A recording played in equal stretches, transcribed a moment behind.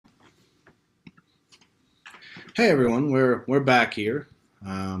Hey everyone, we're back here.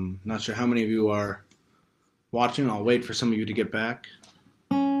 Not sure how many of you are watching. I'll wait for some of you to get back.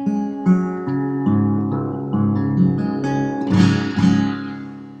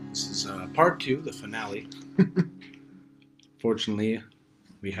 This is part two, the finale. Fortunately,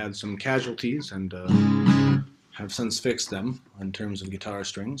 we had some casualties and have since fixed them in terms of guitar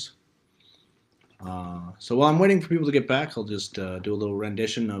strings. So while I'm waiting for people to get back, I'll just do a little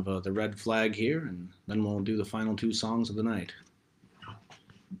rendition of the red flag here, and then we'll do the final two songs of the night.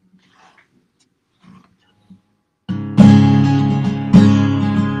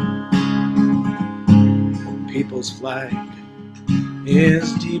 People's flag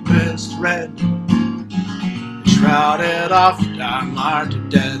is deepest red, shrouded off down martyred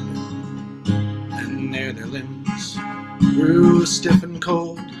dead, and there their limbs grew stiff and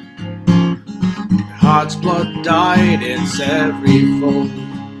cold. Their heart's blood dyed its every fold.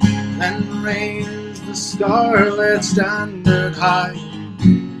 Then raised the scarlet standard high.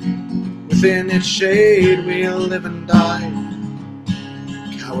 Within its shade we'll live and die.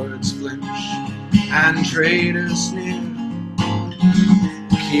 Cowards flinch and traitors sneer.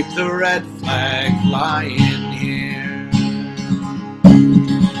 Keep the red flag flying here.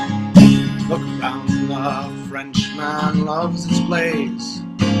 Look round, the Frenchman loves its blaze.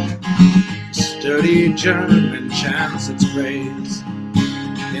 The sturdy German chants its praise.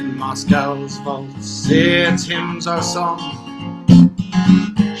 In Moscow's vaults its hymns are sung.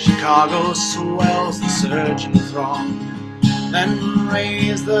 Chicago swells the surging throng. Then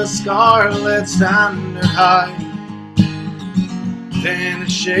raise the scarlet standard high. In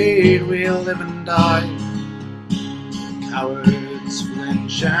its shade we'll live and die. Cowards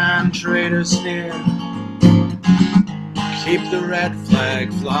flinch and traitors sneer. Keep the red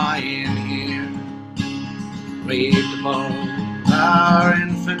flag flying here. Waved above our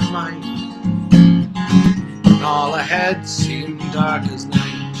infant might, when all ahead seemed dark as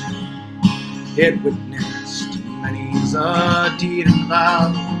night. It witnessed many's a deed and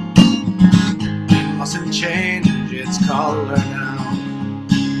vow. It mustn't change its color now.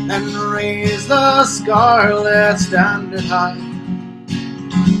 And raise the scarlet standard high.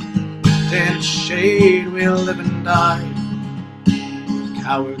 In its shade we'll live and die.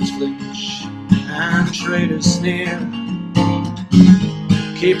 Cowards flinch and traitors sneer.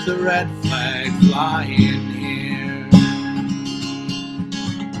 Keep the red flag flying here.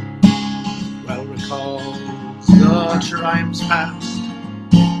 Well recalls the triumphs past.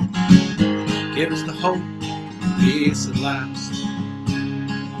 Gives the hope of peace at last.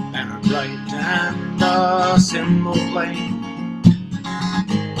 Banner bright and a symbol plain.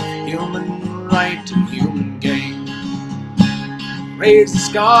 Human right and human gain. Raise the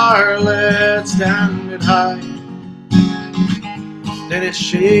scarlet standard high. In its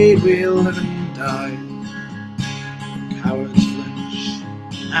shade we'll live and die. Cowards flinch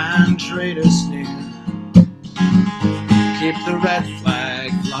and traitors sneer. Keep the red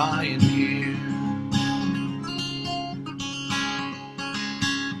flag flying here.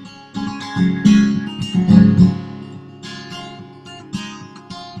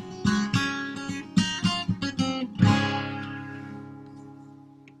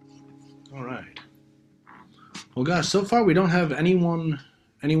 All right. Well, guys, so far we don't have anyone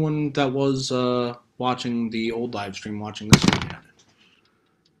that was watching the old live stream watching this one yet.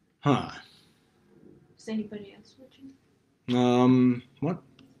 Huh. Is anybody else watching? What?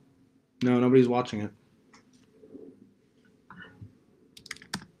 No, nobody's watching it.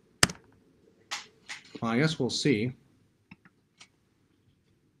 Well, I guess we'll see.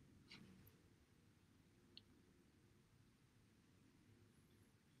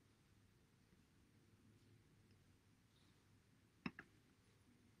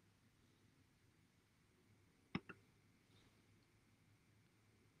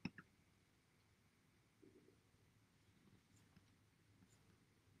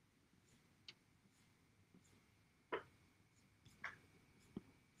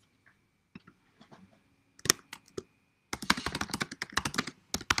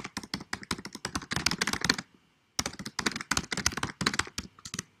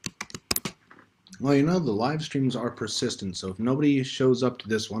 Well, you know, the live streams are persistent, so if nobody shows up to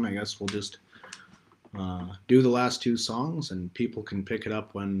this one, I guess we'll just do the last two songs, and people can pick it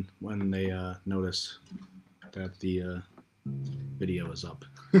up when they notice that the video is up.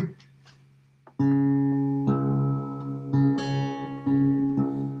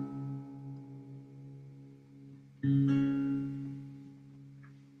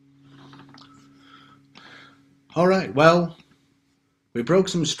 All right, well, we broke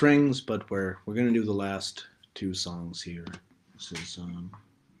some strings, but we're gonna do the last two songs here. This is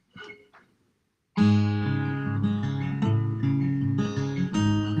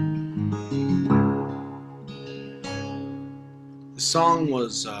song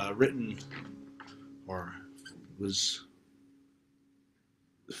was written, or was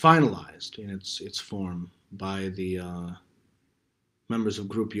finalized in its form by the members of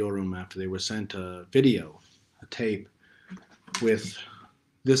Grup Yorum after they were sent a video, a tape, with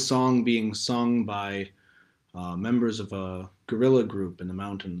this song being sung by members of a guerrilla group in the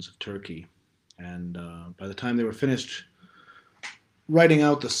mountains of Turkey. And by the time they were finished writing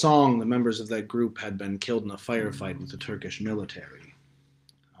out the song, the members of that group had been killed in a firefight with the Turkish military.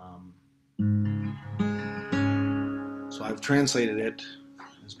 So I've translated it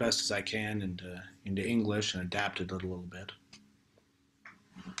as best as I can into English and adapted it a little bit.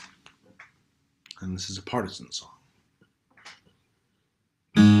 And this is a partisan song.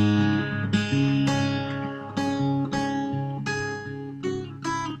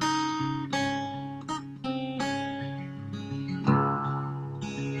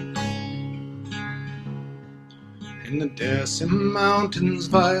 In the Dersim mountains,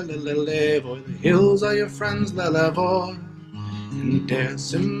 Lelevoy, the hills are your friends, Lelevoy. In the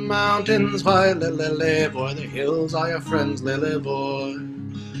Dersim mountains, Lelevoy, the hills are your friends, Lelevoy.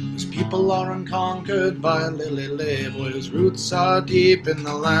 Whose people are unconquered, Lelevoy, whose roots are deep in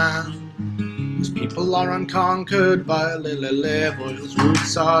the land. Whose people are unconquered, Lelevoy, whose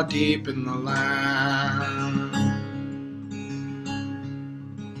roots are deep in the land.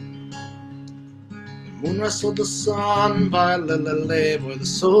 The moon wrestled the sun by Lelevoy, the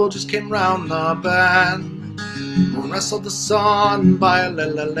soldiers came round the bend. The moon wrestled the sun by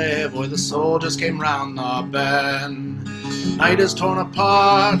Lelevoy, the soldiers came round the bend. The night is torn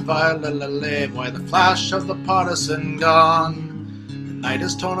apart by Lelevoy, the flash of the partisan gun. The night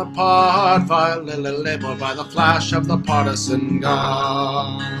is torn apart by Lelevoy, by the flash of the partisan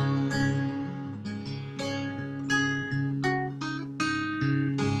gun.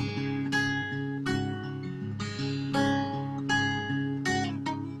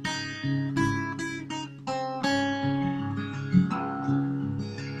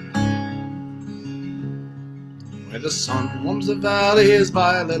 Where the sun warms the valleys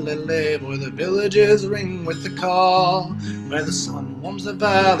by Lelevoy, the villages ring with the call. Where the sun warms the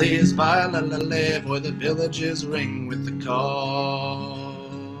valleys by Lelevoy, the villages ring with the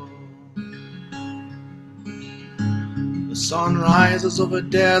call. The sun rises over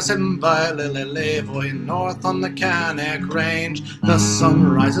Dersim by Lelevoy, north on the Canek range. The sun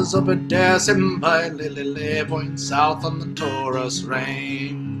rises over Dersim by Lelevoy, south on the Taurus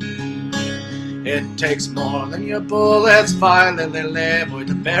range. It takes more than your bullets, Lelevoy,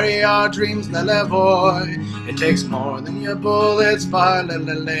 to bury our dreams, Lelevoy. It takes more than your bullets,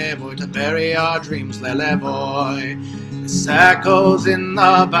 Lelevoy, to bury our dreams, Lelevoy. This echoes in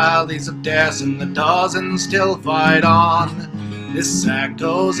the valleys of Dersim, the dozens still fight on. This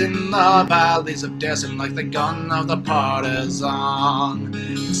echoes in the valleys of Dersim like the gun of the partisan.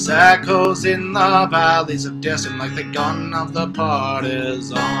 This echoes in the valleys of Dersim like the gun of the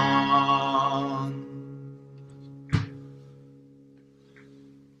partisan.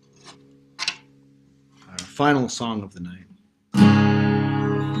 Our final song of the night.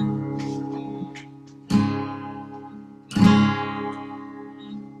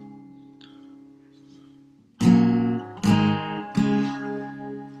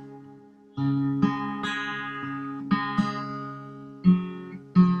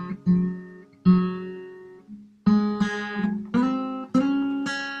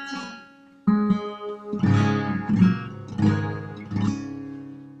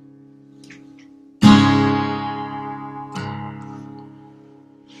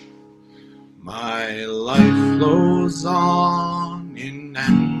 My life flows on in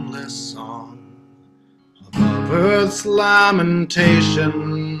endless song above earth's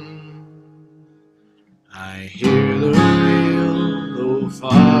lamentation. I hear the real, though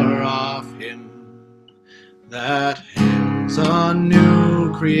far off hymn that hails a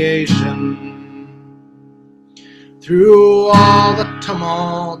new creation. Through all the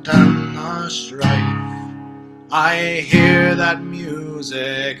tumult and the strife, I hear that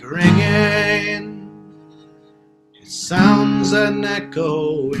music ringing. It sounds an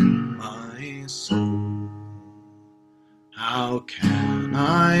echo in my soul. How can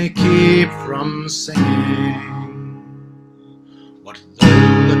I keep from singing? What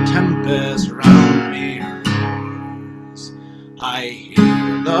though the tempest round me roars? I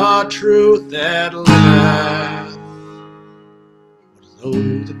hear the truth that liveth. What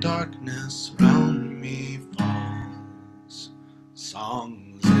though the darkness round me falls?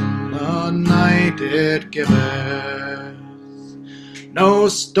 Songs in the night it giveth. No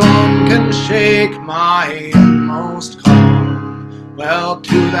storm can shake my inmost calm. Well,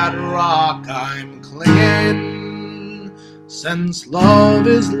 to that rock I'm clinging. since love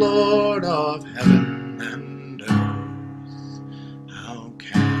is Lord of heaven and earth. How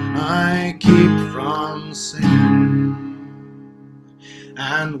can I keep from singing?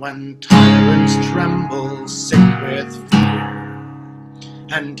 And when tyrants tremble, sick with fear,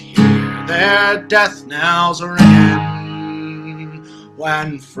 and hear their death knells ringing,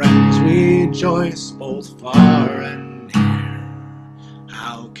 when friends rejoice both far and near,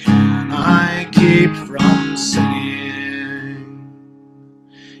 how can I keep from singing?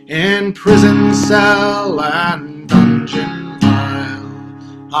 In prison cell and dungeon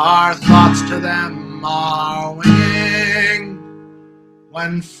vile, our thoughts to them are winging,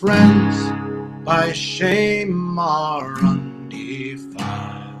 when friends by shame are undefiled.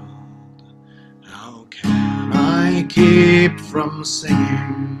 How can I keep from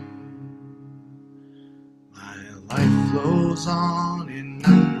singing? My life flows on in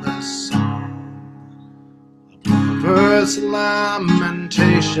endless song, above earth's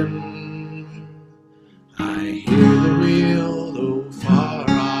lamentation. I hear the real, though far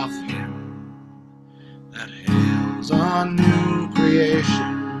off hymn that hails on new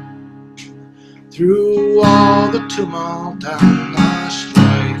creation. Through all the tumult and the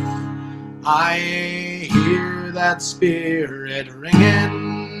strife, I hear that spirit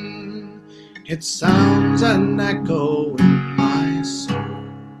ringing. It sounds an echo in my soul.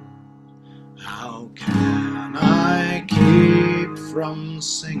 How can I keep from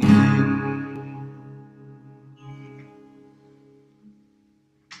singing?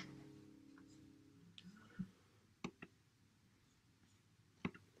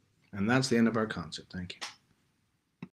 And that's the end of our concert. Thank you.